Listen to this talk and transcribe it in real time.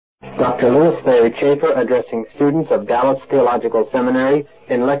Dr. Sperry Chafer addressing students of Dallas Theological Seminary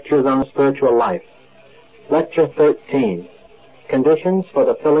in Lectures on the Spiritual Life. Lecture 13, Conditions for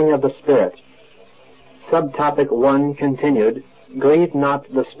the Filling of the Spirit. Subtopic 1 continued, Grieve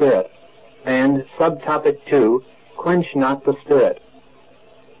not the Spirit, and subtopic 2, Quench not the Spirit.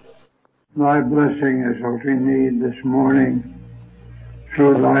 Thy blessing is what we need this morning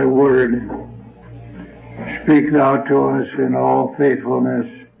through thy word. Speak thou to us in all faithfulness,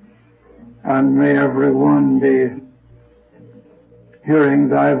 and may everyone be hearing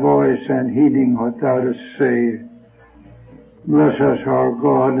thy voice and heeding what thou dost say. Bless us, our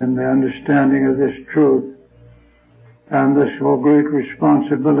God, in the understanding of this truth and this so great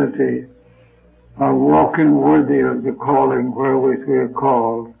responsibility of walking worthy of the calling wherewith we are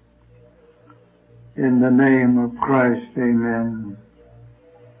called. In the name of Christ, amen.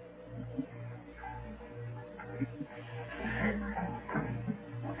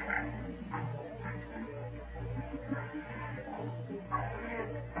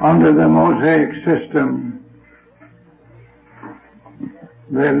 Under the Mosaic system,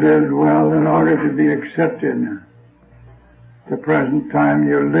 they lived well in order to be accepted. At the present time,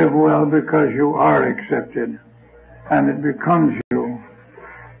 you live well because you are accepted, and it becomes you.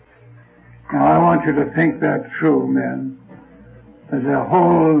 Now, I want you to think that through, men. There's the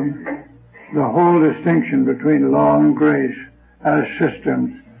whole distinction between law and grace as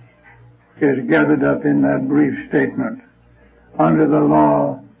systems is gathered up in that brief statement. Under the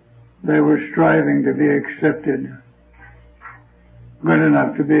law, they were striving to be accepted, good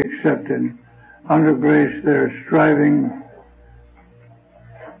enough to be accepted. Under grace, they're striving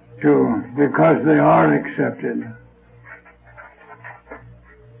to, because they are accepted.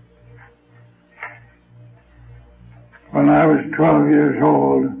 When I was 12 years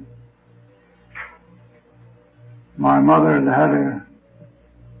old, my mother had a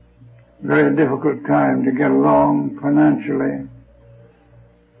very difficult time to get along financially,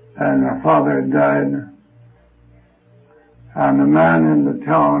 and my father died, and the man in the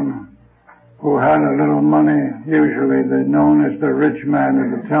town who had a little money, usually they're known as the rich man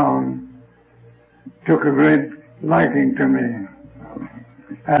in the town, took a great liking to me,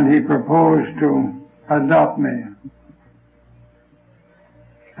 and he proposed to adopt me.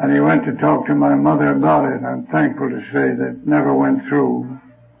 And he went to talk to my mother about it. I'm thankful to say that it never went through.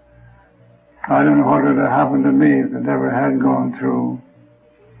 I don't know what would have happened to me if it ever had gone through.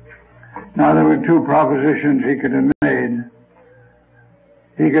 Now, there were two propositions he could have made.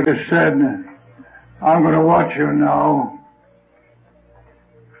 He could have said, I'm going to watch you now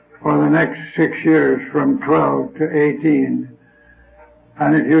for the next 6 years from 12 to 18.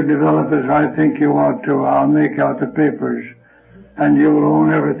 And if you develop as I think you ought to, I'll make out the papers. And you'll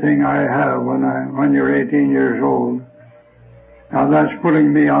own everything I have when you're 18 years old. Now that's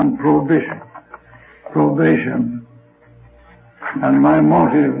putting me on probation. And my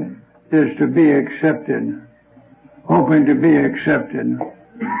motive is to be accepted, hoping to be accepted.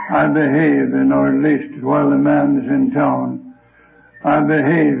 I behave in order, at least while the man is in town, I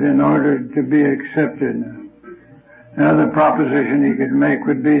behave in order to be accepted. Another proposition he could make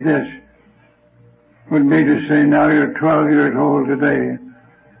would be this, would be to say, now you're 12 years old today,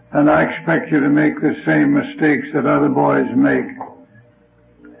 and I expect you to make the same mistakes that other boys make.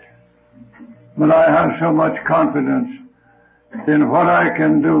 But I have so much confidence in what I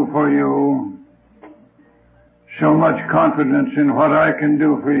can do for you, so much confidence in what I can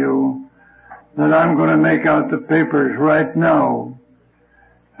do for you, that I'm going to make out the papers right now,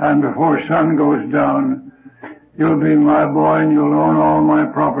 and before sun goes down, you'll be my boy and you'll own all my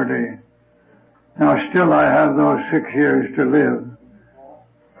property. Now, still I have those 6 years to live.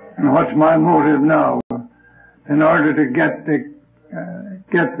 And what's my motive now? In order to get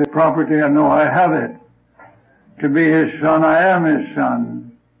the property, I know I have it. To be his son, I am his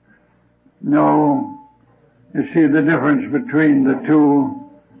son. No, you see the difference between the two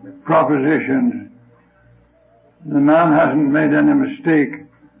propositions. The man hasn't made any mistake.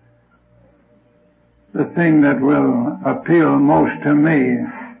 The thing that will appeal most to me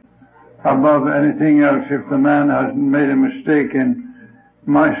above anything else, if the man hasn't made a mistake in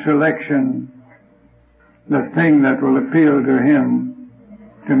my selection, the thing that will appeal to him,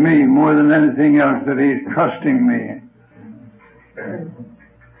 to me, more than anything else, that he's trusting me.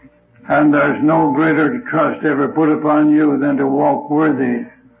 And there's no greater trust ever put upon you than to walk worthy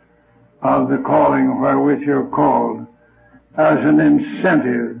of the calling wherewith you're called. As an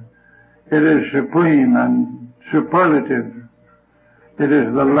incentive, it is supreme and superlative. It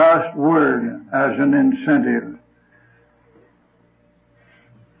is the last word as an incentive.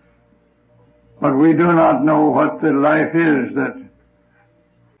 But we do not know what the life is that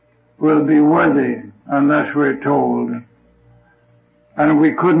will be worthy unless we're told. And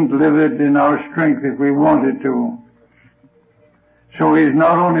we couldn't live it in our strength if we wanted to. So he's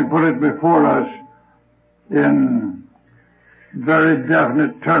not only put it before us in very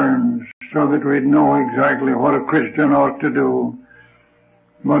definite terms so that we'd know exactly what a Christian ought to do,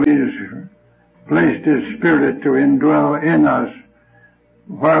 but he's placed his Spirit to indwell in us,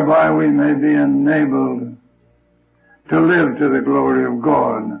 whereby we may be enabled to live to the glory of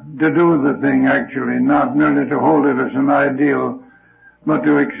God, to do the thing actually, not merely to hold it as an ideal, but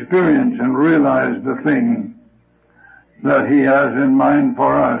to experience and realize the thing that he has in mind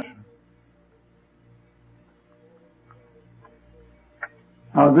for us.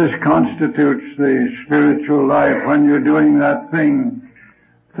 Now this constitutes the spiritual life, when you're doing that thing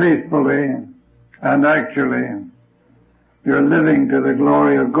faithfully and actually. You're living to the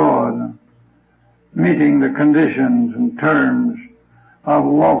glory of God, meeting the conditions and terms of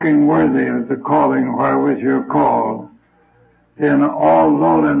walking worthy of the calling wherewith you're called, in all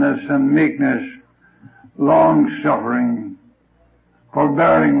lowliness and meekness, long-suffering,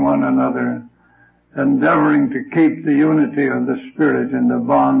 forbearing one another, endeavoring to keep the unity of the Spirit in the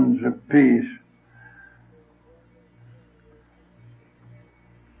bonds of peace.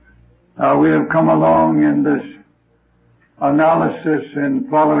 Now we have come along in this analysis in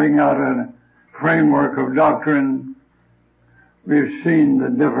following out a framework of doctrine. We've seen the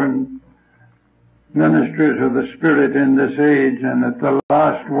different ministries of the Spirit in this age, and at the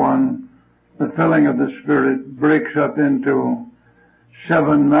last one, the filling of the Spirit breaks up into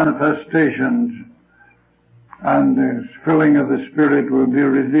 7 manifestations, and the filling of the Spirit will be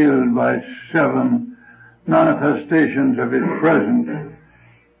revealed by 7 manifestations of His presence.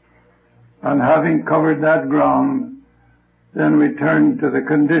 And having covered that ground, then we turn to the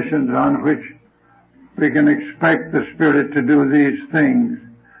conditions on which we can expect the Spirit to do these things.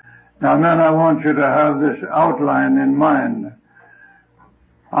 Now then, I want you to have this outline in mind.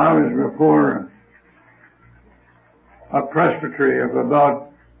 I was before a presbytery of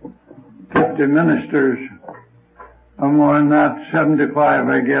about 50 ministers, or more than that, 75,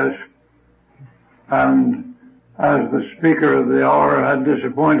 I guess. And as the speaker of the hour had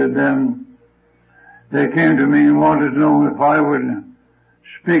disappointed them, they came to me and wanted to know if I would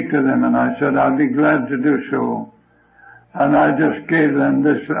speak to them, and I said I'd be glad to do so. And I just gave them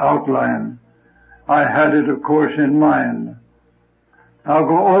this outline. I had it, of course, in mind. I'll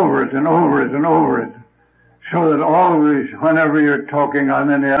go over it and over it and over it, so that always, whenever you're talking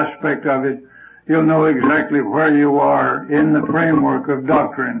on any aspect of it, you'll know exactly where you are in the framework of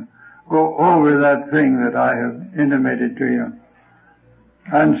doctrine. Go over that thing that I have intimated to you.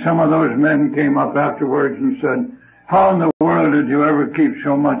 And some of those men came up afterwards and said, how in the world did you ever keep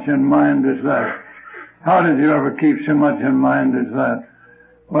so much in mind as that? How did you ever keep so much in mind as that?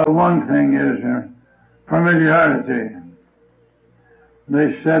 Well, one thing is familiarity.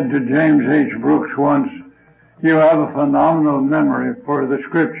 They said to James H. Brooks once, you have a phenomenal memory for the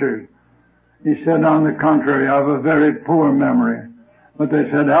Scriptures. He said, on the contrary, I have a very poor memory. But they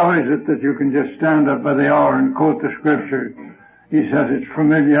said, how is it that you can just stand up by the hour and quote the Scriptures? He says it's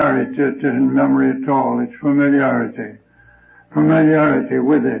familiarity. It isn't memory at all. It's familiarity. Familiarity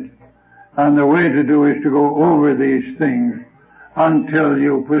with it. And the way to do is to go over these things until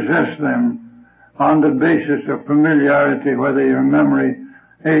you possess them on the basis of familiarity, whether your memory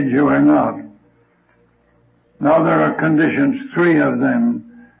aids you or not. Now there are conditions, 3 of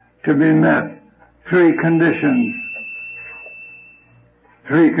them, to be met. 3 conditions.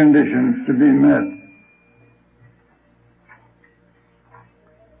 3 conditions to be met.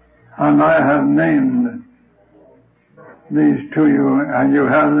 And I have named these to you, and you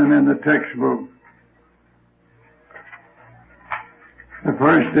have them in the textbook. The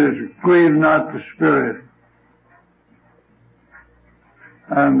first is, grieve not the Spirit.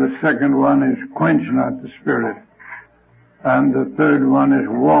 And the second one is, quench not the Spirit. And the third one is,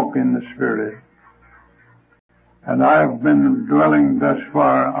 walk in the Spirit. And I've been dwelling thus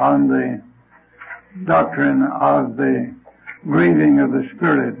far on the doctrine of the grieving of the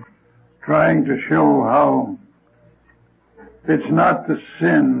Spirit, trying to show how it's not the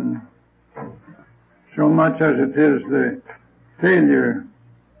sin so much as it is the failure.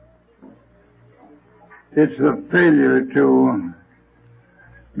 It's the failure to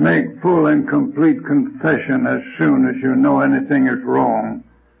make full and complete confession as soon as you know anything is wrong.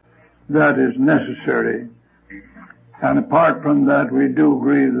 That is necessary. And apart from that, we do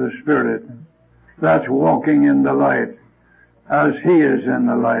grieve the Spirit. That's walking in the light as He is in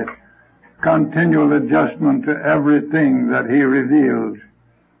the light. Continual adjustment to everything that He reveals.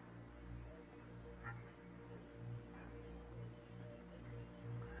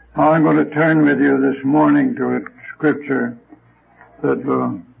 I'm going to turn with you this morning to a scripture that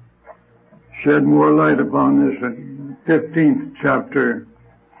will shed more light upon this 15th chapter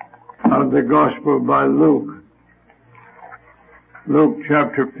of the Gospel by Luke. Luke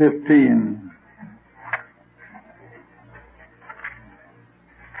chapter 15.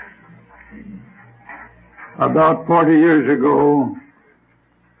 About 40 years ago,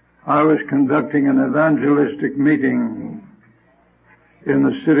 I was conducting an evangelistic meeting in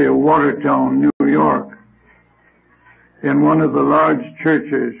the city of Watertown, New York, in one of the large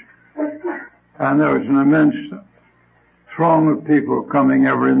churches, and there was an immense throng of people coming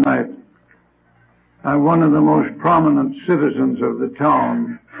every night. And one of the most prominent citizens of the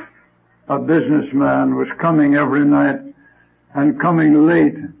town, a businessman, was coming every night and coming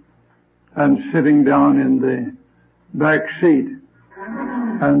late and sitting down in the back seat.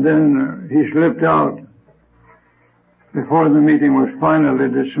 And then he slipped out before the meeting was finally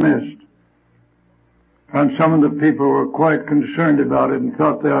dismissed. And some of the people were quite concerned about it and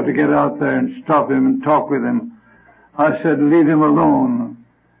thought they ought to get out there and stop him and talk with him. I said, leave him alone.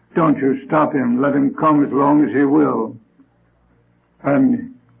 Don't you stop him. Let him come as long as he will.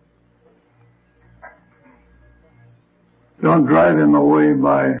 And don't drive him away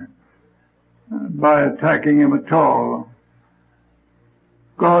by attacking him at all.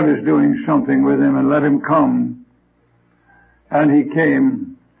 God is doing something with him, and let him come. And he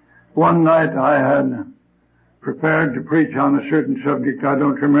came. One night I had prepared to preach on a certain subject, I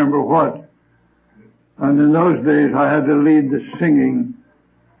don't remember what. And in those days I had to lead the singing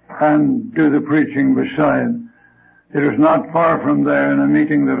and do the preaching beside. It was not far from there in a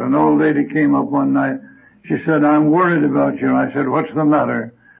meeting that an old lady came up one night. She said, I'm worried about you. I said, what's the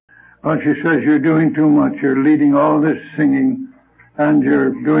matter? Well, she says, you're doing too much. You're leading all this singing and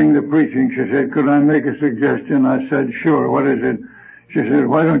you're doing the preaching. She said, could I make a suggestion? I said, sure. What is it? She said,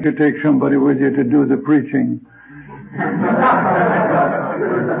 why don't you take somebody with you to do the preaching?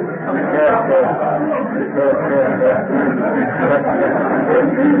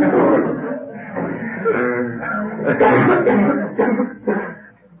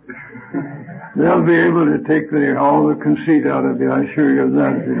 They'll be able to take all the conceit out of you, I assure you of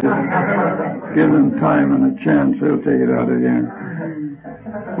that. If you just give them time and a chance, they'll take it out of you.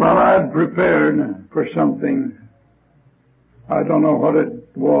 Well, I'd prepared for something. I don't know what it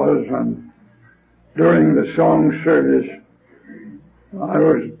was, and during the song service, I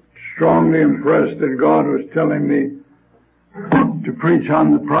was strongly impressed that God was telling me to preach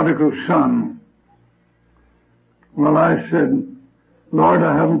on the prodigal son. Well, I said, Lord,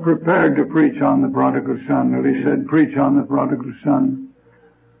 I haven't prepared to preach on the prodigal son. Well, he said, preach on the prodigal son.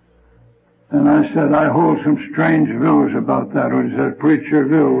 And I said, I hold some strange views about that. Well, he said, preach your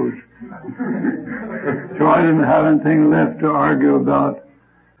views. So I didn't have anything left to argue about,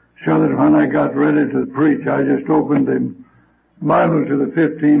 so that when I got ready to preach, I just opened the Bible to the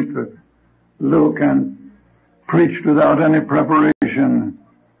 15th of Luke and preached without any preparation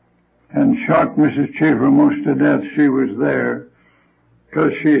and shocked Mrs. Chafer most to death. She was there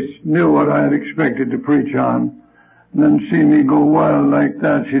because she knew what I had expected to preach on. And then see me go wild like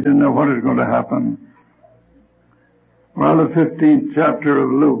that, she didn't know what was going to happen. Well, the 15th chapter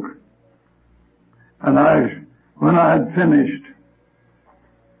of Luke. And when I had finished,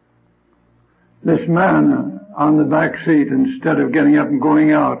 this man on the back seat, instead of getting up and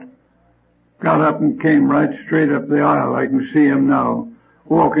going out, got up and came right straight up the aisle. I can see him now,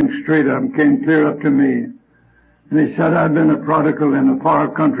 walking straight up, and came clear up to me. And he said, I've been a prodigal in a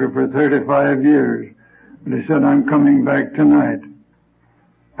far country for 35 years. But he said, I'm coming back tonight.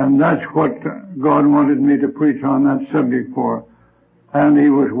 And that's what God wanted me to preach on that subject for. And he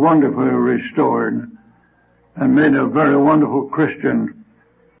was wonderfully restored and made a very wonderful Christian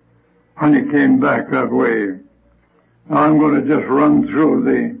when he came back that way. Now I'm going to just run through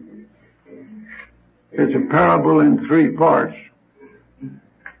it's a parable in 3 parts.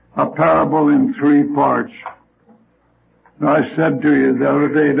 A parable in 3 parts. Now, I said to you the other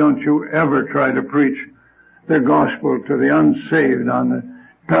day, don't you ever try to preach the gospel to the unsaved on the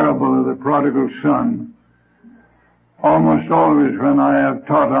parable of the prodigal son. Almost always when I have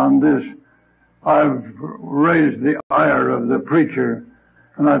taught on this, I've raised the ire of the preacher,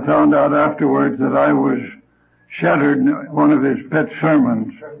 and I found out afterwards that I was shattered one of his pet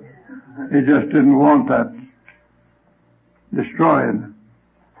sermons. He just didn't want that destroyed.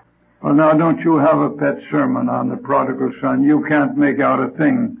 Well, now, don't you have a pet sermon on the prodigal son? You can't make out a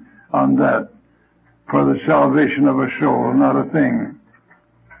thing on that for the salvation of a soul, not a thing.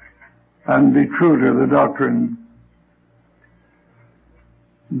 And be true to the doctrine.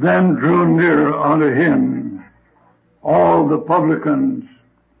 Then drew near unto him all the publicans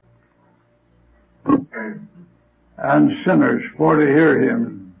and sinners for to hear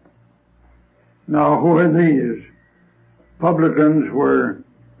him. Now, who are these? Publicans were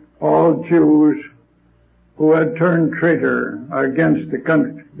all Jews who had turned traitor against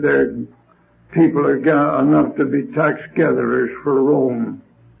their people enough to be tax gatherers for Rome.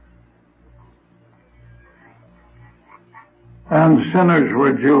 And sinners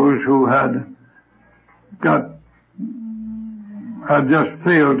were Jews who had just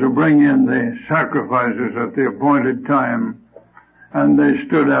failed to bring in the sacrifices at the appointed time, and they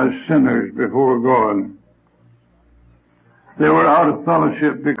stood as sinners before God. They were out of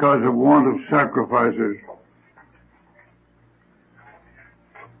fellowship because of want of sacrifices.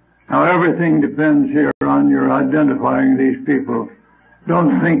 Now everything depends here on your identifying these people.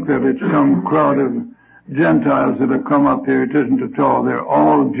 Don't think that it's some crowd of Gentiles that have come up here. It isn't at all. They're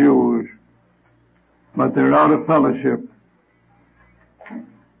all Jews, but they're out of fellowship.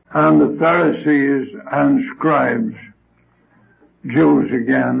 And the Pharisees and scribes, Jews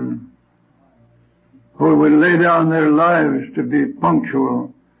again, who would lay down their lives to be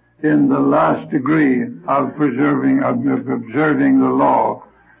punctual in the last degree of observing the law,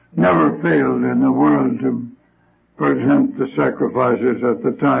 never failed in the world to present the sacrifices at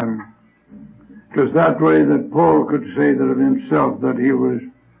the time. It was that way that Paul could say that of himself that he was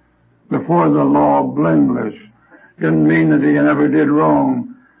before the law blameless. Didn't mean that he never did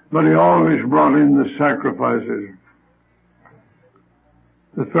wrong, but he always brought in the sacrifices.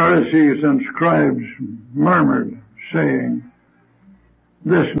 The Pharisees and scribes murmured, saying,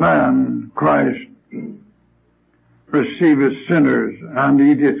 "This man, Christ, receiveth sinners and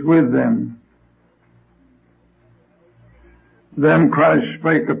eateth with them." Then Christ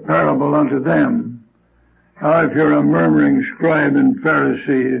spake a parable unto them. Now, if you're a murmuring scribe and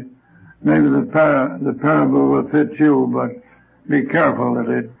Pharisee, maybe the parable will fit you, but be careful that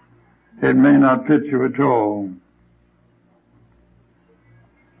it may not fit you at all.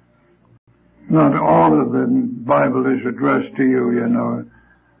 Not all of the Bible is addressed to you, you know.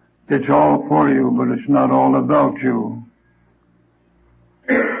 It's all for you, but it's not all about you.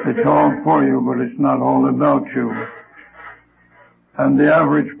 It's all for you, but it's not all about you. And the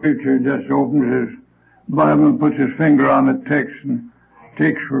average preacher just opens his Bible and puts his finger on a text and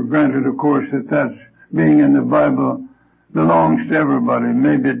takes for granted, of course, that that's being in the Bible belongs to everybody.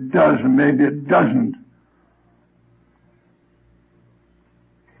 Maybe it does, and maybe it doesn't.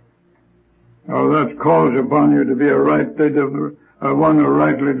 Oh, that calls upon you to be one who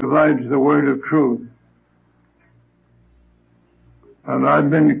rightly divides the word of truth. And I've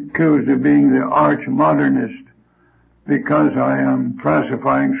been accused of being the arch modernist because I am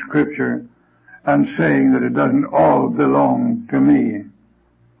classifying Scripture and saying that it doesn't all belong to me.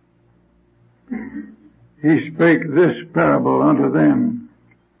 He spake this parable unto them.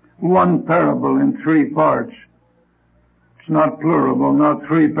 One parable in 3 parts. It's not plural, not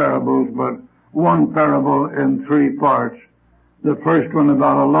 3 parables, but one parable in 3 parts. The first one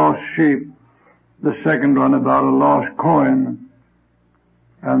about a lost sheep, the second one about a lost coin,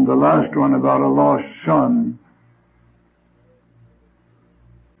 and the last one about a lost son.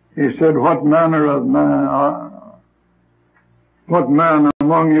 He said, what man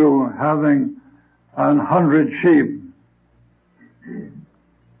among you having 100 sheep,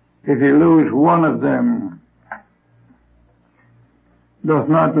 if he lose one of them, doth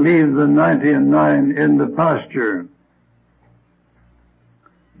not leave the 99 in the pasture,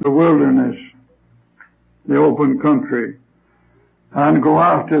 the wilderness, the open country, and go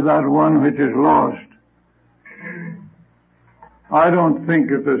after that one which is lost? I don't think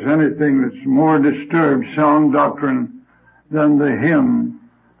that there's anything that's more disturbed sound doctrine than the hymn,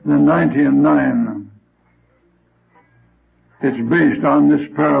 the 99. It's based on this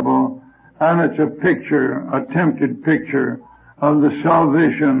parable, and it's a picture, attempted picture, of the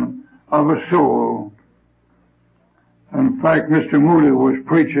salvation of a soul. In fact, Mr. Moody was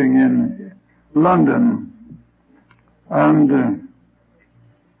preaching in London and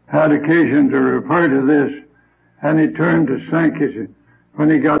had occasion to refer to this, and he turned to Sankey when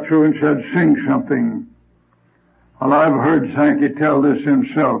he got through and said, "Sing something." Well, I've heard Sankey tell this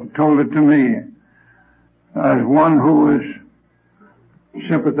himself, told it to me, as one who is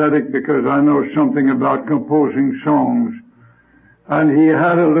sympathetic because I know something about composing songs. And he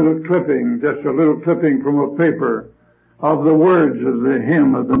had a little clipping, just a little clipping from a paper of the words of the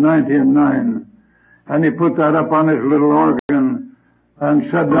hymn of the 99. And he put that up on his little organ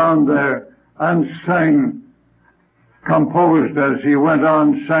and sat down there and sang, composed as he went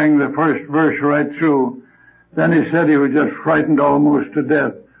on, sang the first verse right through. Then he said he was just frightened almost to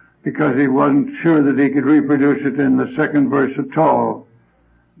death because he wasn't sure that he could reproduce it in the second verse at all.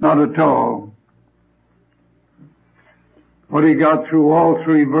 Not at all. But he got through all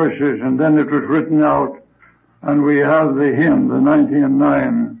 3 verses, and then it was written out, and we have the hymn, the 90 and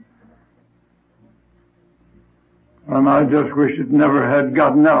 9. And I just wish it never had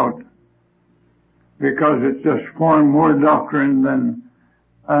gotten out, because it just formed more doctrine than,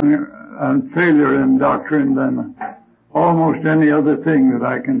 and failure in doctrine than almost any other thing that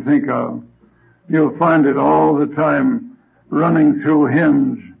I can think of. You'll find it all the time running through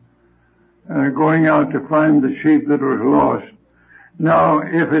hymns, going out to find the sheep that was lost. Now,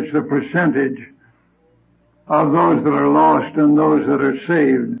 if it's the percentage of those that are lost and those that are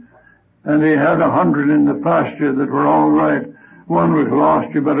saved, and he had 100 in the pasture that were all right, one was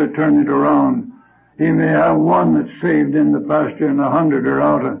lost, you better turn it around. He may have one that's saved in the pasture and 100 are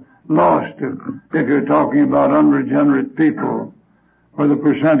out of lost, if you're talking about unregenerate people, or the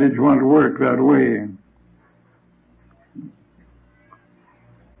percentage won't work that way.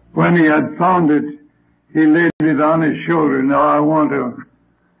 When he had found it, he laid it on his shoulder. Now I want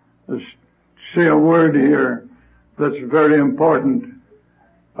to say a word here that's very important.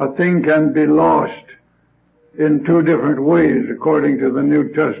 A thing can be lost in 2 different ways according to the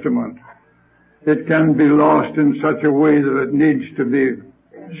New Testament. It can be lost in such a way that it needs to be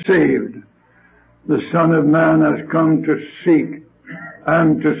saved. The Son of Man has come to seek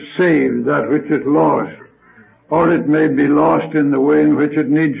and to save that which is lost. Or it may be lost in the way in which it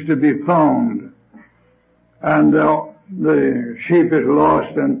needs to be found. And the sheep is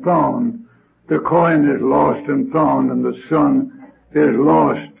lost and found. The coin is lost and found, and the Son is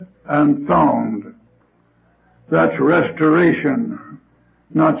lost and found. That's restoration,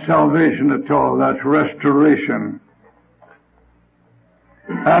 not salvation at all. That's restoration.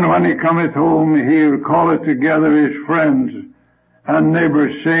 And when he cometh home, he'll call it together his friends and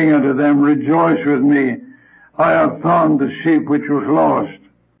neighbors, saying unto them, Rejoice with me, I have found the sheep which was lost.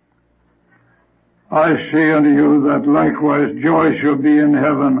 I say unto you that likewise joy shall be in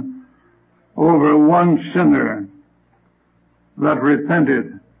heaven over one sinner that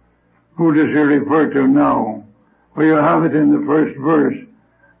repented. Who does he refer to now? Well, you have it in the first verse.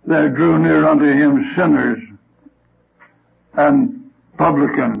 There drew near unto him sinners and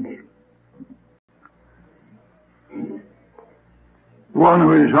publicans. One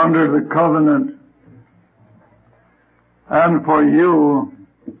who is under the covenant. And for you,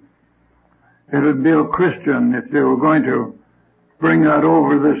 it would be a Christian if they were going to bring that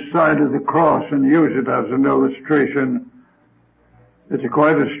over this side of the cross and use it as an illustration. It's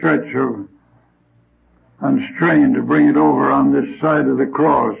quite a stretch of and strain to bring it over on this side of the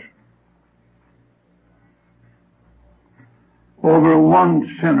cross. Over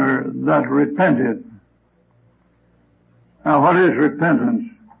one sinner that repented. Now, what is repentance?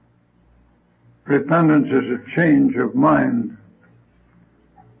 Repentance is a change of mind.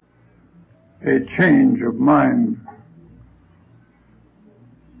 A change of mind.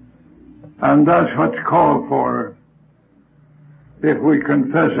 And that's what's called for if we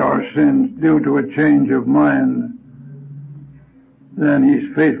confess our sins due to a change of mind. Then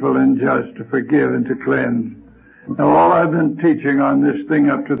he's faithful and just to forgive and to cleanse. Now, all I've been teaching on this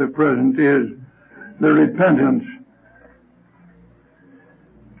thing up to the present is the repentance.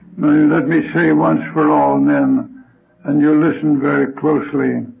 Now, let me say once for all, men, and you listen very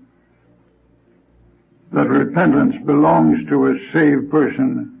closely, that repentance belongs to a saved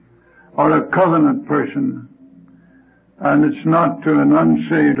person or a covenant person, and it's not to an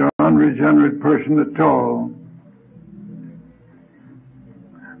unsaved or unregenerate person at all.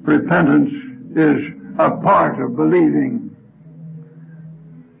 Repentance is a part of believing.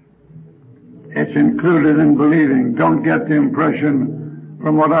 It's included in believing. Don't get the impression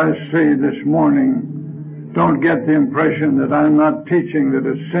from what I say this morning, don't get the impression that I'm not teaching that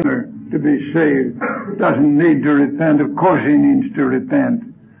a sinner to be saved doesn't need to repent. Of course he needs to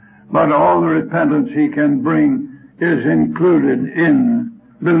repent. But all the repentance he can bring is included in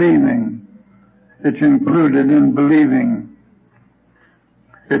believing. It's included in believing.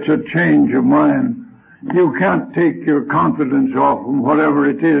 It's a change of mind. You can't take your confidence off from whatever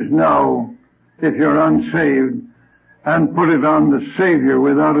it is now, if you're unsaved, and put it on the Savior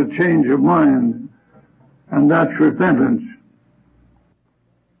without a change of mind. And that's repentance.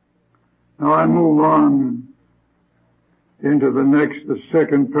 Now I move on into the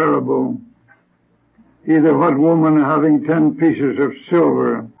second parable. Either what woman having 10 pieces of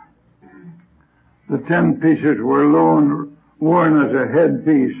silver, the 10 pieces were worn as a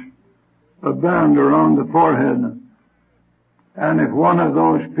headpiece, a band around the forehead. And if one of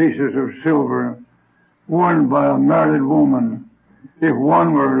those pieces of silver, worn by a married woman, if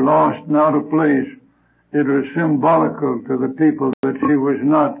one were lost and out of place, it was symbolical to the people that she was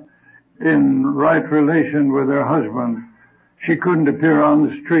not in right relation with her husband. She couldn't appear on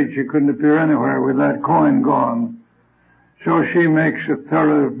the street. She couldn't appear anywhere with that coin gone. So she makes a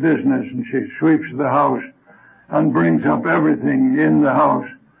thorough business, and she sweeps the house and brings up everything in the house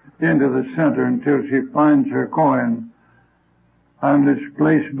into the center until she finds her coin. And it's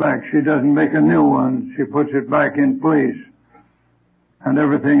placed back. She doesn't make a new one. She puts it back in place. And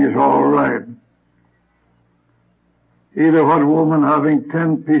everything is all right. Either what woman having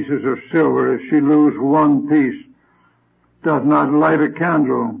 10 pieces of silver, if she lose one piece, does not light a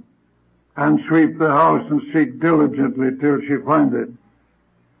candle and sweep the house and seek diligently till she find it.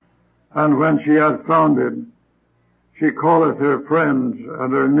 And when she hath found it, she calleth her friends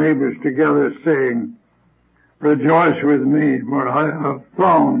and her neighbors together, saying, Rejoice with me, for I have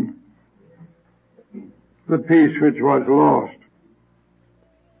found the piece which was lost.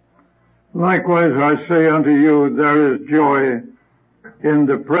 Likewise I say unto you, there is joy in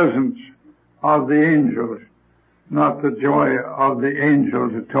the presence of the angels, not the joy of the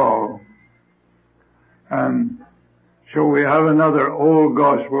angels at all. And so we have another old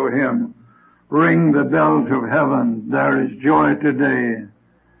gospel hymn, Ring the bells of heaven, there is joy today,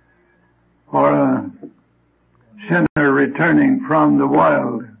 for a sinner returning from the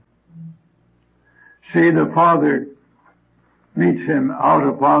wild. See, the Father meets him out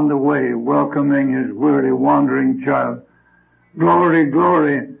upon the way, welcoming his weary, wandering child. Glory,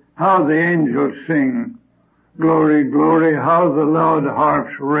 glory, how the angels sing. Glory, glory, how the loud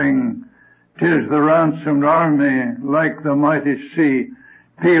harps ring. 'Tis the ransomed army, like the mighty sea,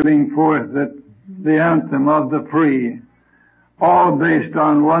 pealing forth the anthem of the free. All based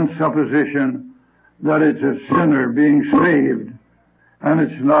on one supposition, that it's a sinner being saved. And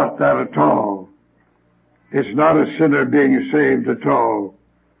it's not that at all. It's not a sinner being saved at all.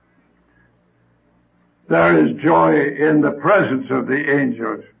 There is joy in the presence of the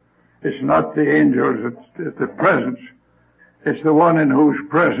angels. It's not the angels, it's the presence. It's the one in whose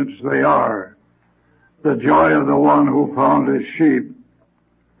presence they are. The joy of the one who found his sheep.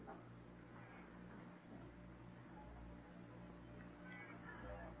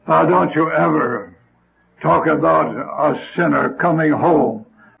 Now don't you ever talk about a sinner coming home.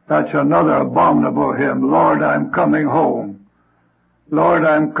 That's another abominable hymn. Lord, I'm coming home. Lord,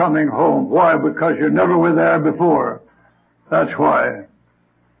 I'm coming home. Why? Because you never were there before. That's why.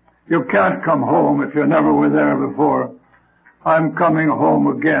 You can't come home if you never were there before. I'm coming home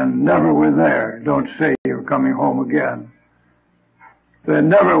again. Never were there. Don't say you're coming home again. They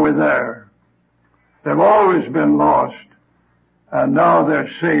never were there. They've always been lost. And now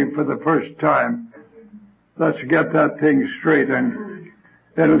they're saved for the first time. Let's get that thing straight, and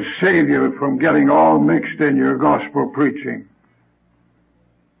it'll save you from getting all mixed in your gospel preaching.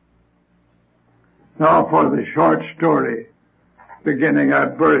 Now for the short story, beginning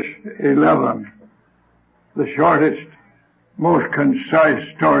at verse 11. The shortest, most concise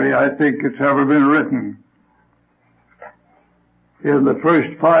story I think it's ever been written. In the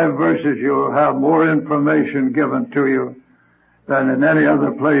first 5 verses you'll have more information given to you than in any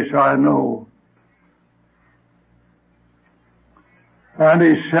other place I know. And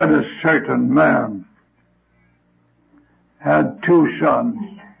he said, a certain man had 2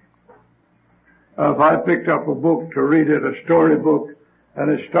 sons. If I picked up a book to read it, a storybook,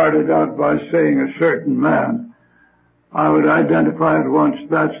 and it started out by saying a certain man, I would identify at once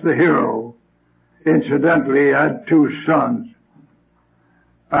that's the hero. Incidentally, he had 2 sons.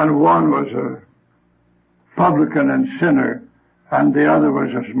 And one was a publican and sinner, and the other was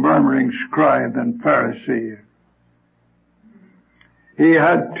a murmuring scribe and Pharisee. He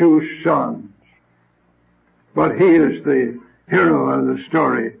had 2 sons, but he is the hero of the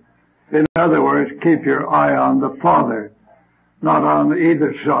story. In other words, keep your eye on the father, not on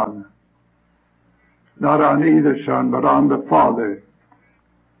either son. Not on either son, but on the father.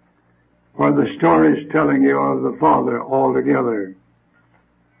 For the story is telling you of the father altogether.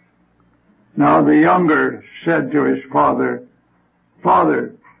 Now the younger said to his father,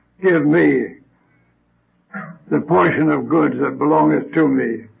 Father, give me the portion of goods that belongeth to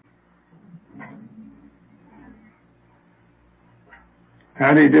me.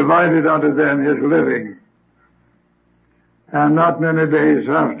 And he divided unto them his living. And not many days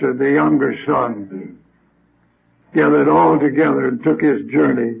after, the younger son gathered all together and took his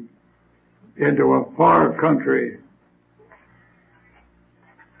journey into a far country,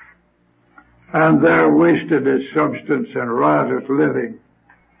 and there wasted his substance in riotous living.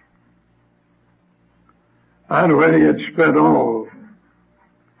 And when he had spent all,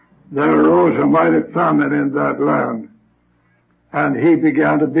 there arose a mighty famine in that land, and he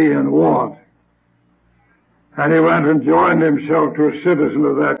began to be in want. And he went and joined himself to a citizen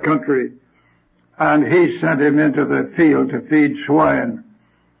of that country, and he sent him into the field to feed swine.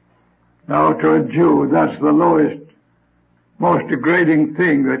 Now, to a Jew, that's the lowest, most degrading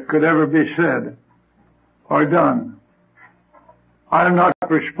thing that could ever be said or done. I'm not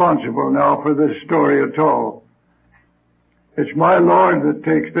responsible now for this story at all. It's my Lord that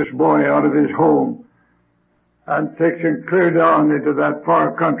takes this boy out of his home and takes him clear down into that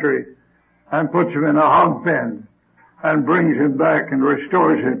far country and puts him in a hog pen and brings him back and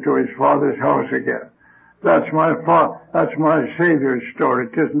restores him to his father's house again. That's my Savior's story.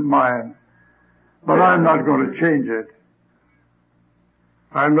 It isn't mine. But I'm not going to change it.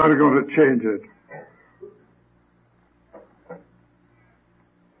 I'm not going to change it.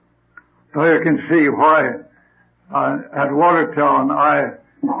 So you can see why at Watertown I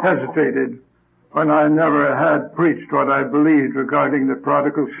hesitated when I never had preached what I believed regarding the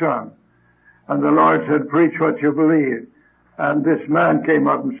prodigal son. And the Lord said, preach what you believe. And this man came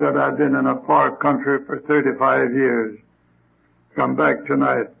up and said, I've been in a far country for 35 years. Come back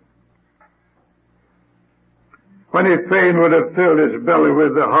tonight. When he fain would have filled his belly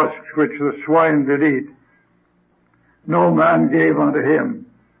with the husks which the swine did eat, no man gave unto him.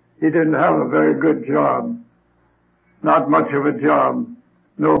 He didn't have a very good job. Not much of a job.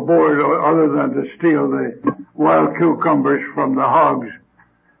 No board other than to steal the wild cucumbers from the hogs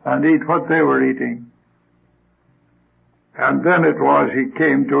and eat what they were eating. And then it was he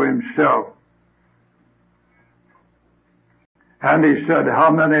came to himself. And he said,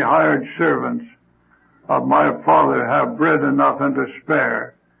 how many hired servants of my father have bread enough and to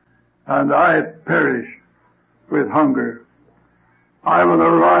spare, and I perish with hunger. I will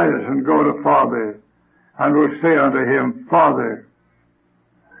arise and go to Father, and will say unto him, Father,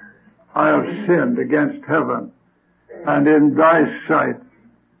 I have sinned against heaven and in thy sight,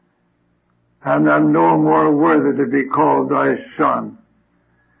 and am no more worthy to be called thy son.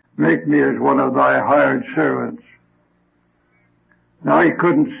 Make me as one of thy hired servants. Now he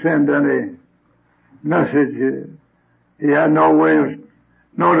couldn't send any message. He had no way of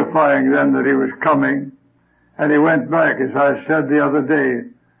notifying them that he was coming. And he went back, as I said the other day,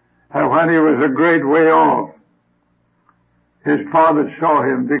 and when he was a great way off, his father saw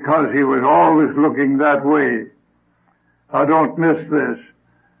him because he was always looking that way. Now don't miss this.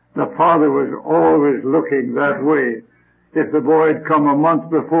 The father was always looking that way. If the boy had come a month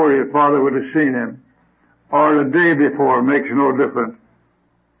before, your father would have seen him. Or a day before, makes no difference.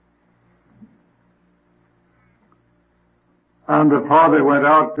 And the father went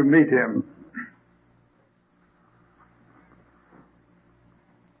out to meet him.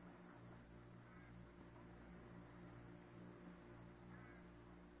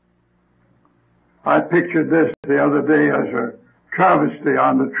 I pictured this the other day as a travesty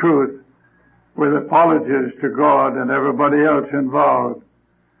on the truth, with apologies to God and everybody else involved.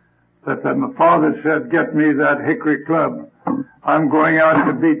 That the father said, get me that hickory club. I'm going out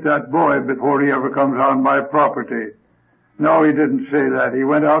to beat that boy before he ever comes on my property. No, he didn't say that. He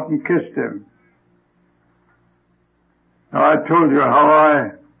went out and kissed him. Now, I told you how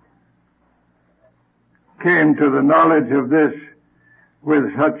I came to the knowledge of this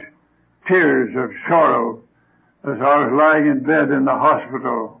with such tears of sorrow as I was lying in bed in the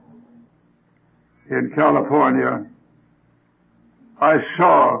hospital in California. I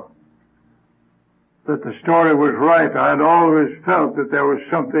saw that the story was right. I had always felt that there was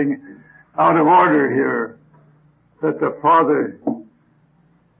something out of order here, that the father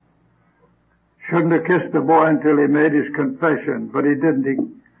shouldn't have kissed the boy until he made his confession, but he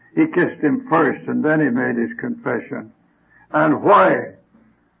didn't. He kissed him first, and then he made his confession. And why?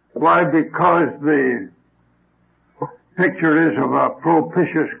 Why? Because the picture is of a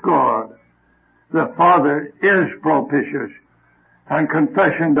propitious God. The Father is propitious, and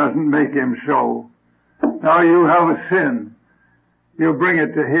confession doesn't make him so. Now you have a sin. You bring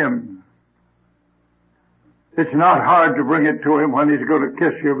it to him. It's not hard to bring it to him when he's going to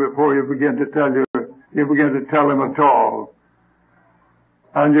kiss you before you begin to tell him at all.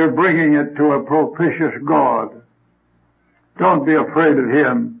 And you're bringing it to a propitious God. Don't be afraid of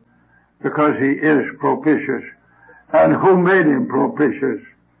him, because he is propitious. And who made him propitious?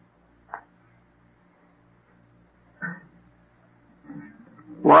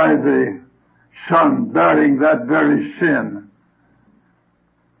 Why, the Son, bearing that very sin,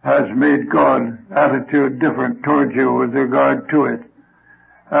 has made God's attitude different toward you with regard to it.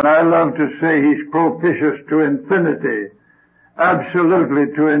 And I love to say he's propitious to infinity,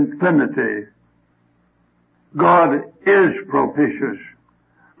 absolutely to infinity. God is propitious.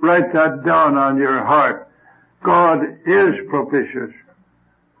 Write that down on your heart. God is propitious.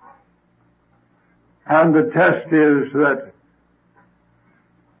 And the test is that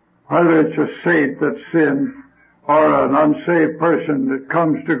whether it's a saint that sins or an unsaved person that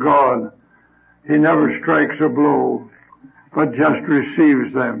comes to God, he never strikes a blow, but just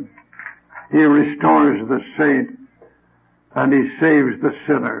receives them. He restores the saint, and he saves the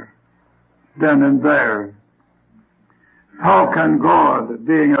sinner, then and there. How can God,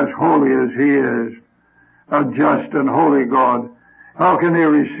 being as holy as he is, a just and holy God, how can he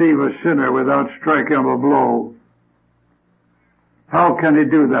receive a sinner without striking him a blow? How can he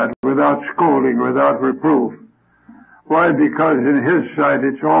do that without scolding, without reproof? Why? Because in his sight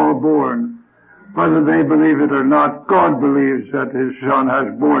it's all born. Whether they believe it or not, God believes that his Son has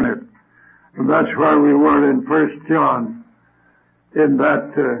borne it. And that's where we were in 1 John, in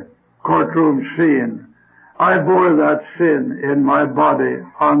that courtroom scene. I bore that sin in my body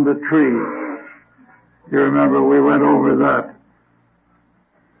on the tree. You remember we went over that.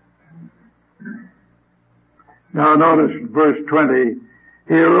 Now notice verse 20.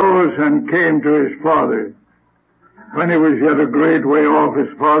 He arose and came to his father. When he was yet a great way off, his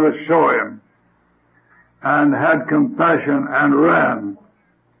father saw him, and had compassion, and ran,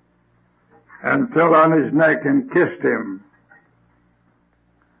 and fell on his neck and kissed him.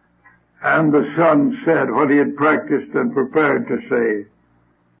 And the son said what he had practiced and prepared to say,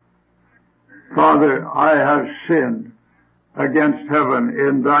 Father, I have sinned against heaven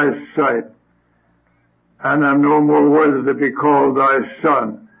in thy sight, and am no more worthy to be called thy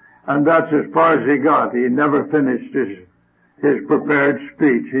son. And that's as far as he got. He never finished his prepared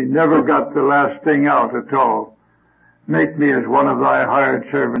speech. He never got the last thing out at all. Make me as one of thy hired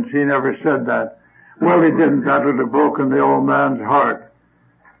servants. He never said that. Well, he didn't. That would have broken the old man's heart.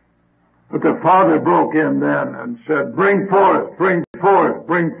 But the father broke in then and said, bring forth, bring forth,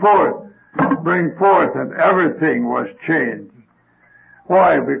 bring forth, bring forth. And everything was changed.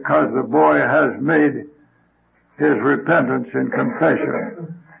 Why? Because the boy has made his repentance in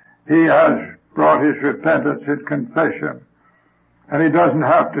confession. He has brought his repentance in confession. And he doesn't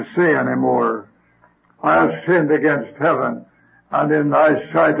have to say anymore, I have sinned against heaven, and in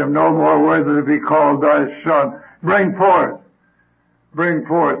thy sight am no more worthy to be called thy son. Bring forth. Bring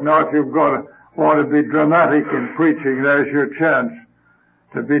forth. Now if you've want to be dramatic in preaching, there's your chance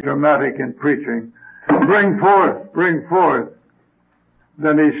to be dramatic in preaching. Bring forth, bring forth.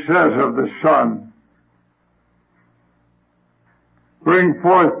 Then he says of the son, bring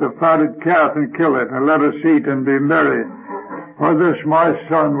forth the fatted calf and kill it, and let us eat and be merry. For this my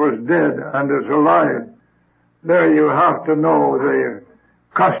son was dead and is alive. There you have to know the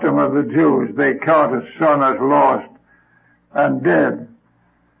custom of the Jews. They count a son as lost and dead.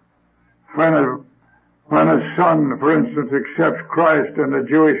 When a son, for instance, accepts Christ in a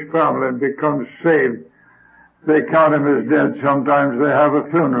Jewish family and becomes saved, they count him as dead. Sometimes they have a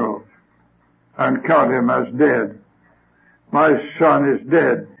funeral and count him as dead. My son is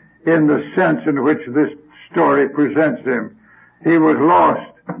dead in the sense in which this story presents him. He was lost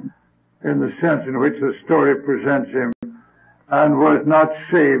in the sense in which the story presents him, and was not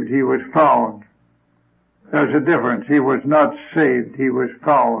saved, he was found. There's a difference. He was not saved, he was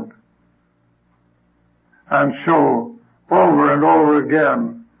found. And so, over and over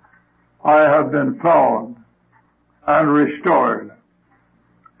again, I have been found and restored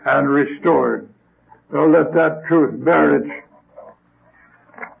and restored. So let that truth bear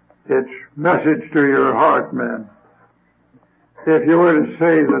its message to your heart, men. If you were to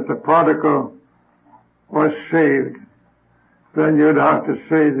say that the prodigal was saved, then you'd have to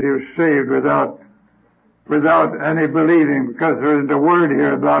say that he was saved without any believing, because there isn't a word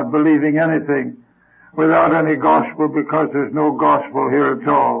here about believing anything, without any gospel, because there's no gospel here at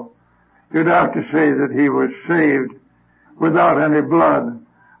all. You'd have to say that he was saved without any blood.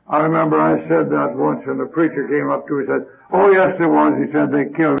 I remember I said that once, and the preacher came up to me and said, oh yes, there was. He said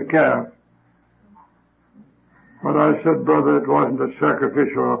they killed the calf. But I said, brother, it wasn't a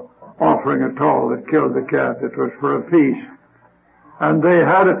sacrificial offering at all that killed the calf. It was for a feast. And they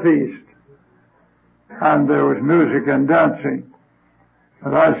had a feast. And there was music and dancing.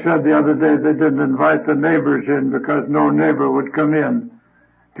 And I said the other day they didn't invite the neighbors in because no neighbor would come in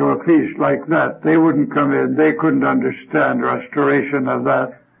to a feast like that. They wouldn't come in. They couldn't understand restoration of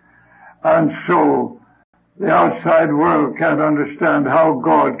that. And so the outside world can't understand how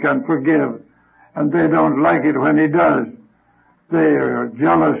God can forgive. And they don't like it when he does. They are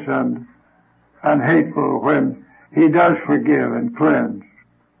jealous and hateful when he does forgive and cleanse.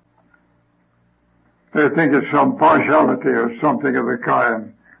 They think it's some partiality or something of the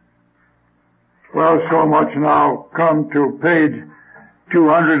kind. Well, so much now. Come to page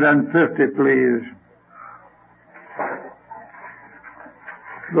 250, please.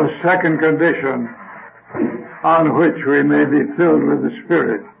 The second condition on which we may be filled with the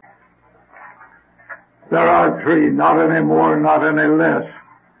Spirit. There are three, not any more, not any less,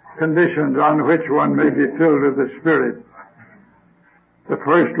 conditions on which one may be filled with the Spirit. The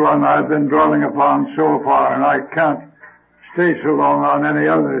first one I've been dwelling upon so far, and I can't stay so long on any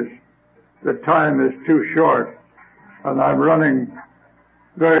others. The time is too short, and I'm running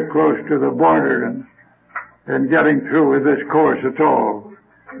very close to the border and getting through with this course at all.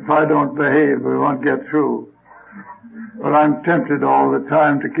 If I don't behave, we won't get through. But I'm tempted all the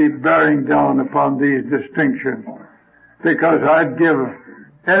time to keep bearing down upon these distinctions, because I'd give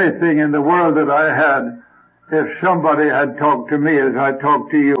anything in the world that I had if somebody had talked to me as I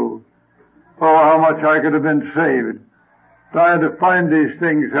talked to you. Oh, how much I could have been saved. But I had to find these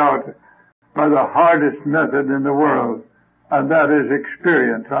things out by the hardest method in the world, and that is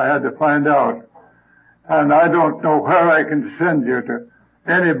experience. I had to find out. And I don't know where I can send you to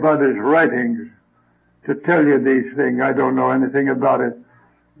anybody's writings to tell you these things. I don't know anything about it.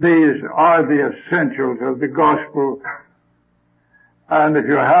 These are the essentials of the gospel. And if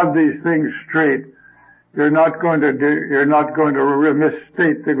you have these things straight, you're not going to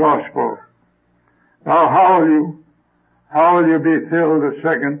misstate the gospel. Now, how will you be filled? The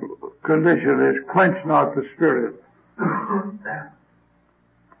second condition is quench not the Spirit.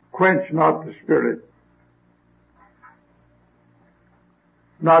 Quench not the Spirit.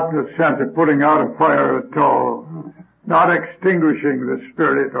 Not in the sense of putting out a fire at all, not extinguishing the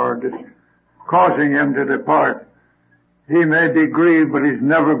Spirit or just causing him to depart. He may be grieved, but he's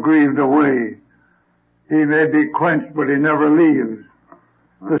never grieved away. He may be quenched, but he never leaves.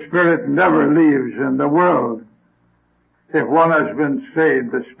 The Spirit never leaves in the world. If one has been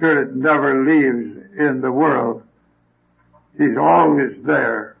saved, the Spirit never leaves in the world. He's always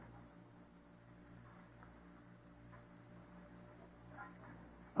there.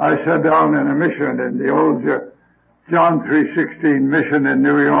 I sat down in a mission in the old John 3:16 mission in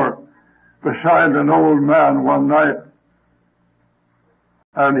New York beside an old man one night,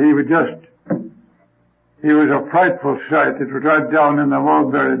 and he was a frightful sight. It was right down in the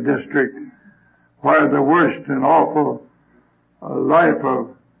Mulberry district, where the worst and awful life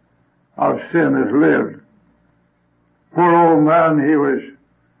of sin is lived. Poor old man,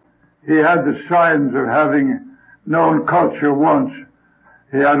 he had the signs of having known culture once.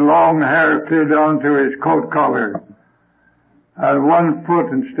 He had long hair clear down to his coat collar, and one foot,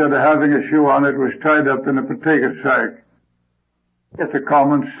 instead of having a shoe on it, was tied up in a potato sack. It's a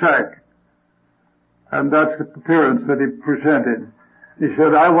common sack. And that's the appearance that he presented. He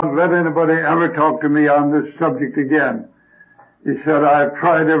said, I won't let anybody ever talk to me on this subject again. He said, I've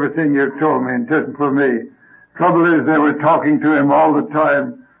tried everything you've told me, and it isn't for me. Trouble is, they were talking to him all the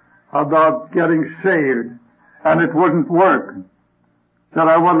time about getting saved, and it wouldn't work. Said,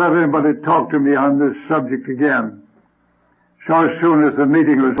 I won't let anybody talk to me on this subject again. So as soon as the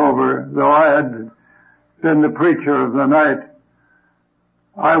meeting was over, though I had been the preacher of the night,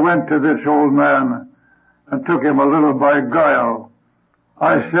 I went to this old man and took him a little by guile.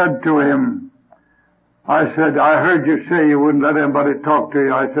 I said to him, I heard you say you wouldn't let anybody talk to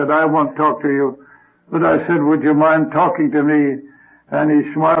you. I said, I won't talk to you. But I said, would you mind talking to me? And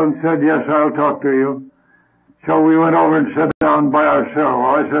he smiled and said, yes, I'll talk to you. So we went over and sat down by ourselves.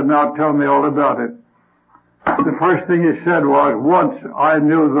 I said, now tell me all about it. The first thing he said was, once I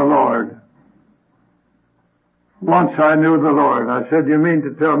knew the Lord. Once I knew the Lord. I said, you mean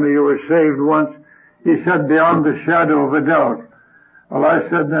to tell me you were saved once? He said, beyond the shadow of a doubt. Well, I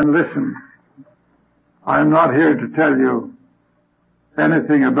said, then listen, I'm not here to tell you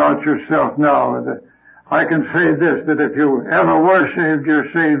anything about yourself now. I can say this, that if you ever were saved,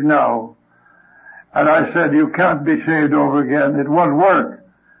 you're saved now. And I said, you can't be saved over again. It won't work.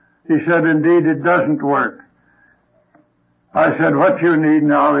 He said, indeed, it doesn't work. I said, what you need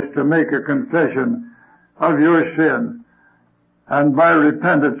now is to make a confession of your sin, and by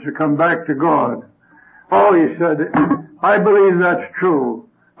repentance to come back to God. Oh, he said, I believe that's true.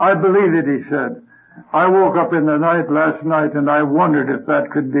 I believe it, he said. I woke up in the night last night and I wondered if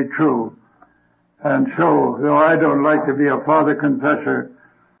that could be true. And so, though I don't like to be a father confessor,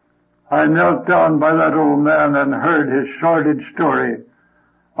 I knelt down by that old man and heard his sordid story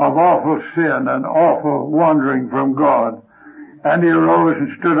of awful sin and awful wandering from God. And he arose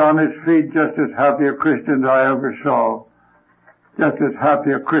and stood on his feet just as happy a Christian as I ever saw. Just as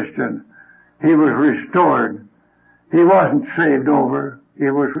happy a Christian. He was restored. He wasn't saved over. He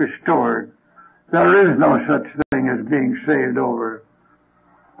was restored. There is no such thing as being saved over.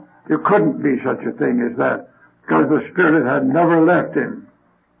 There couldn't be such a thing as that, because the Spirit had never left him.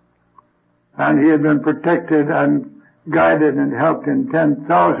 And he had been protected and guided and helped in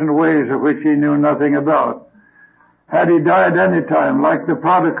 10,000 ways of which he knew nothing about. Had he died any time, like the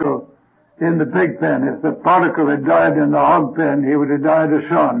prodigal, in the pig pen. If the prodigal had died in the hog pen, he would have died a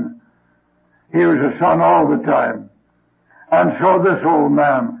son. He was a son all the time. And so this old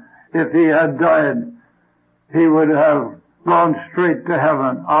man, if he had died, he would have gone straight to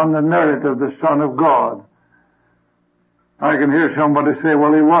heaven on the merit of the Son of God. I can hear somebody say,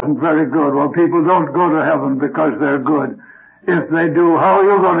 well, he wasn't very good. Well, people don't go to heaven because they're good. If they do, how are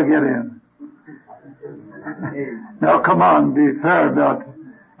you going to get in? Now, come on, be fair about it.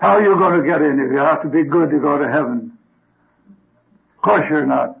 How are you going to get in if you have to be good to go to heaven? Of course you're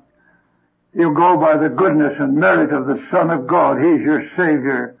not. You go by the goodness and merit of the Son of God. He's your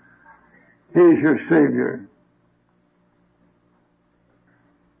Savior. He's your Savior.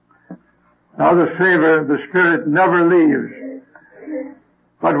 Now the Savior, the Spirit never leaves,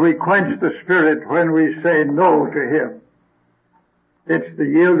 but we quench the Spirit when we say no to Him. It's the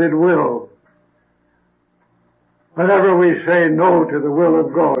yielded will. Whenever we say no to the will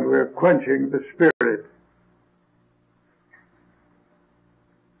of God, we're quenching the Spirit.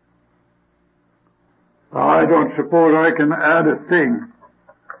 Now, I don't suppose I can add a thing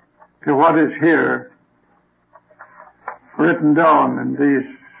to what is here written down in these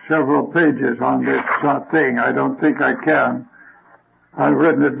several pages on this thing. I don't think I can. I've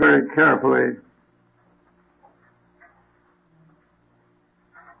written it very carefully.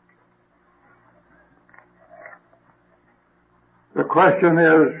 The question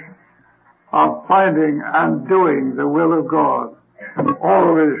is of finding and doing the will of God.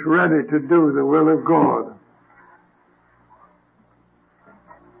 Always ready to do the will of God.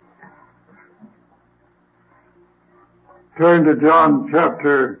 Turn to John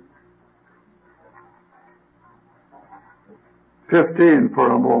chapter 15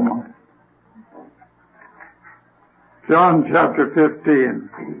 for a moment. John chapter 15.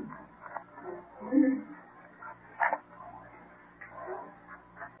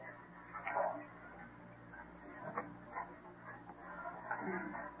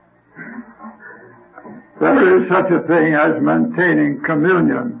 There is such a thing as maintaining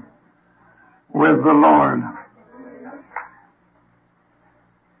communion with the Lord.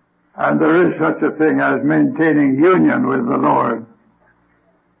 And there is such a thing as maintaining union with the Lord.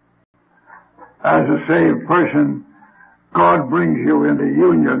 As a saved person, God brings you into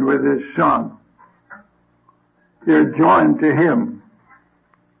union with His Son. You're joined to Him,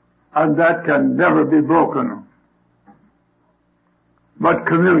 and that can never be broken. But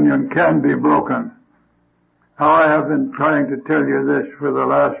communion can be broken. How I have been trying to tell you this for the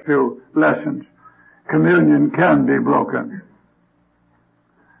last few lessons. Communion can be broken.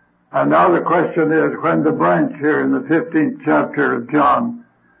 And now the question is, when the branch here in the 15th chapter of John,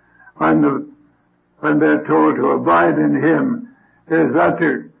 when they're told to abide in Him, is that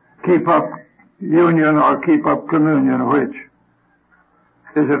to keep up union or keep up communion? Which?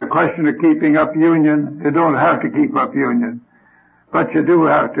 Is it a question of keeping up union? You don't have to keep up union, but you do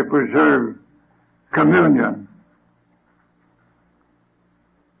have to preserve communion.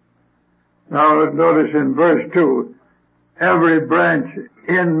 Now notice in verse 2, every branch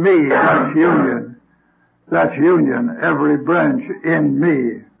in me, that's union. That's union, every branch in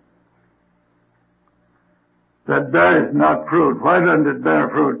me that bears not fruit. Why doesn't it bear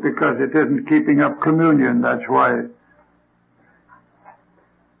fruit? Because it isn't keeping up communion, that's why.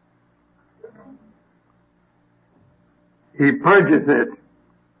 He purges it.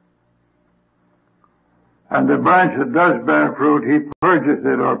 And the branch that does bear fruit, He purges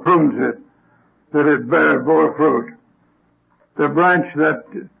it or prunes it, that it bear more fruit. The branch that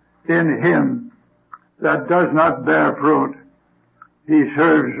in Him that does not bear fruit, He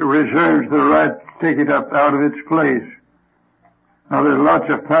reserves the right to take it up out of its place. Now there's lots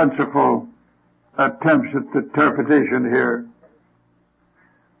of fanciful attempts at interpretation here.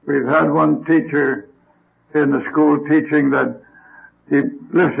 We've had one teacher in the school teaching that he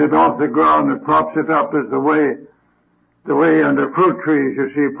lifts it off the ground and props it up as the way under fruit trees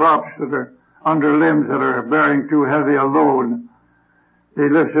you see props that are under limbs that are bearing too heavy a load. He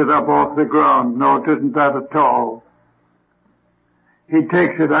lifts it up off the ground. No, it isn't that at all. He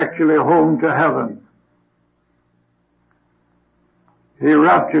takes it actually home to heaven. He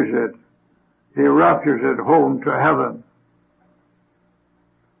raptures it. He raptures it home to heaven.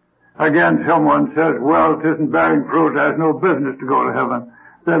 Again, someone says, well, it isn't bearing fruit, it has no business to go to heaven.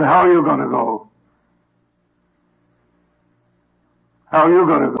 Then how are you going to go? How are you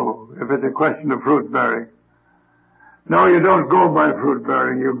going to go if it's a question of fruit bearing? No, you don't go by fruit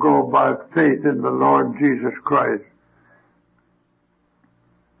bearing, you go by faith in the Lord Jesus Christ.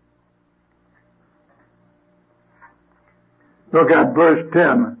 Look at verse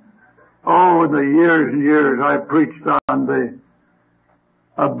 10. Oh, in the years and years I preached on the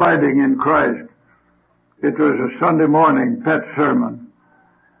abiding in Christ. It was a Sunday morning pet sermon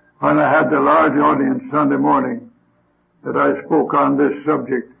when I had the large audience Sunday morning that I spoke on this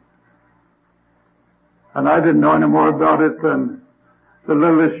subject. And I didn't know any more about it than the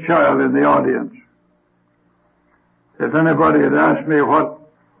littlest child in the audience. If anybody had asked me what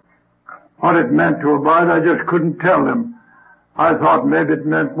it meant to abide, I just couldn't tell them. I thought maybe it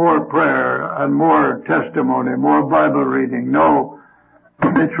meant more prayer and more testimony, more Bible reading. No,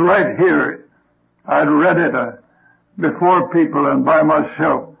 it's right here. I'd read it before people and by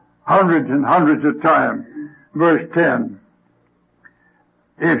myself hundreds and hundreds of times. Verse 10,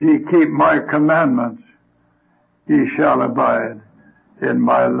 if ye keep my commandments, ye shall abide in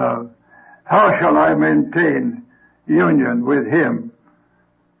my love. How shall I maintain union with him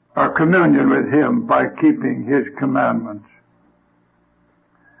or communion with him? By keeping his commandments.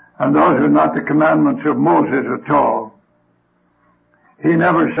 And those are not the commandments of Moses at all. He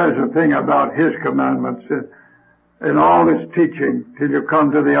never says a thing about his commandments in all his teaching till you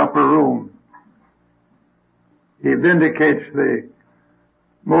come to the upper room. He vindicates the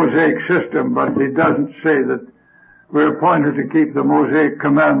Mosaic system, but he doesn't say that we're appointed to keep the Mosaic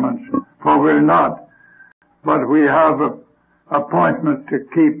commandments, for we're not. But we have an appointment to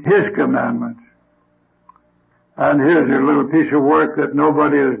keep his commandments. And here's a little piece of work that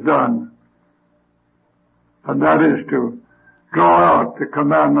nobody has done. And that is to draw out the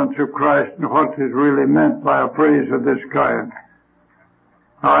commandments of Christ and what is really meant by a phrase of this kind.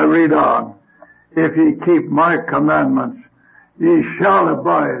 I read on. If ye keep my commandments, ye shall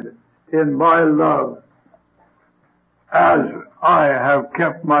abide in my love, as I have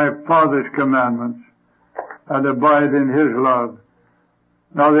kept my Father's commandments and abide in his love.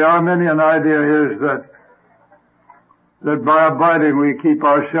 Now the Arminian idea is that by abiding we keep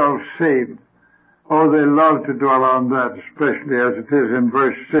ourselves saved. Oh, they love to dwell on that, especially as it is in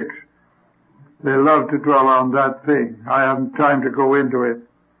verse 6. They love to dwell on that thing. I haven't time to go into it.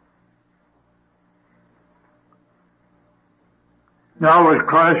 Now was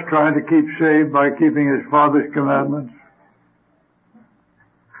Christ trying to keep saved by keeping his Father's commandments?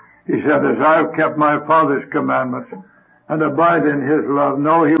 He said, as I have kept my Father's commandments and abide in his love.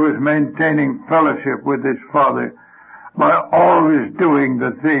 No, he was maintaining fellowship with his Father by always doing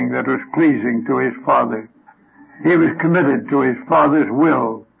the thing that was pleasing to his Father. He was committed to his Father's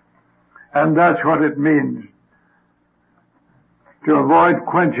will. And that's what it means to avoid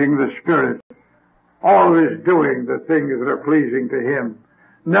quenching the Spirit. Always doing the things that are pleasing to him.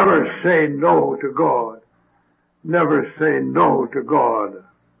 Never say no to God. Never say no to God.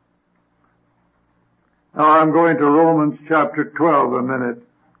 Now I'm going to Romans chapter 12 a minute.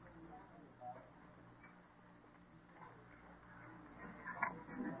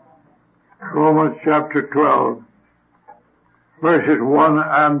 Romans chapter 12, verses 1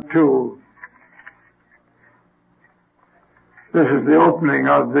 and 2. This is the opening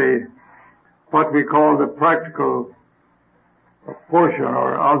of what we call the practical portion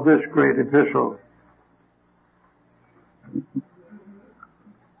of this great epistle.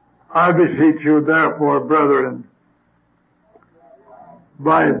 I beseech you, therefore, brethren,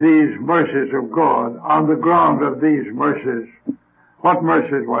 by these mercies of God, on the ground of these mercies. What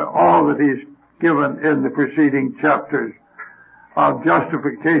mercies? Why, all that he's given in the preceding chapters of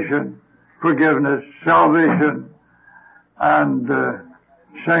justification, forgiveness, salvation, and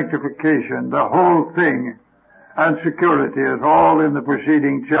sanctification. The whole thing and security is all in the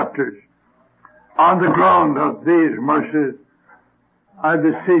preceding chapters. On the ground of these mercies, I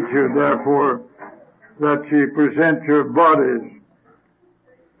beseech you, therefore, that ye present your bodies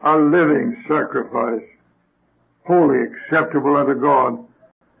a living sacrifice, wholly acceptable unto God,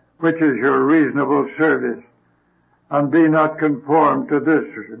 which is your reasonable service. And be not conformed to this.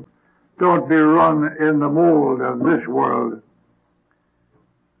 Don't be run in the mold of this world,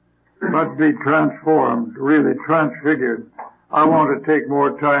 but be transformed, really transfigured. I want to take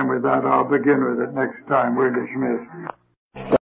more time with that. I'll begin with it next time. We're dismissed.